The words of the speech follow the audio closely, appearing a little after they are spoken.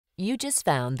You just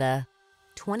found the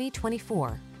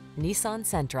 2024 Nissan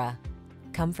Sentra.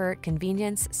 Comfort,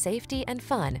 convenience, safety, and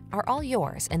fun are all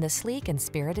yours in the sleek and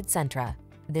spirited Sentra.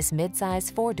 This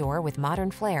midsize four-door with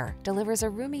modern flair delivers a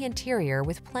roomy interior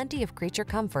with plenty of creature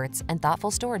comforts and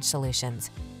thoughtful storage solutions.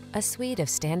 A suite of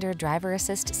standard driver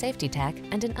assist safety tech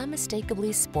and an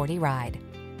unmistakably sporty ride.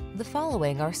 The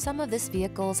following are some of this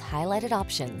vehicle's highlighted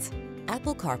options: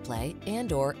 Apple CarPlay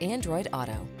and/or Android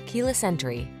Auto, keyless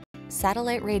entry,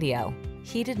 satellite radio,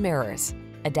 heated mirrors,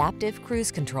 adaptive cruise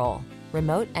control,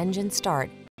 remote engine start,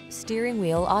 steering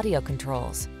wheel audio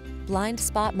controls, blind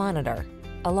spot monitor,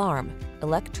 alarm,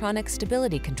 electronic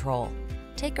stability control.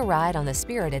 Take a ride on the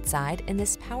spirited side in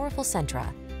this powerful Sentra.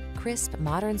 Crisp,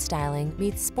 modern styling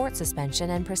meets sport suspension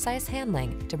and precise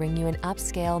handling to bring you an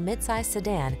upscale midsize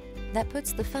sedan that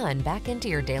puts the fun back into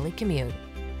your daily commute.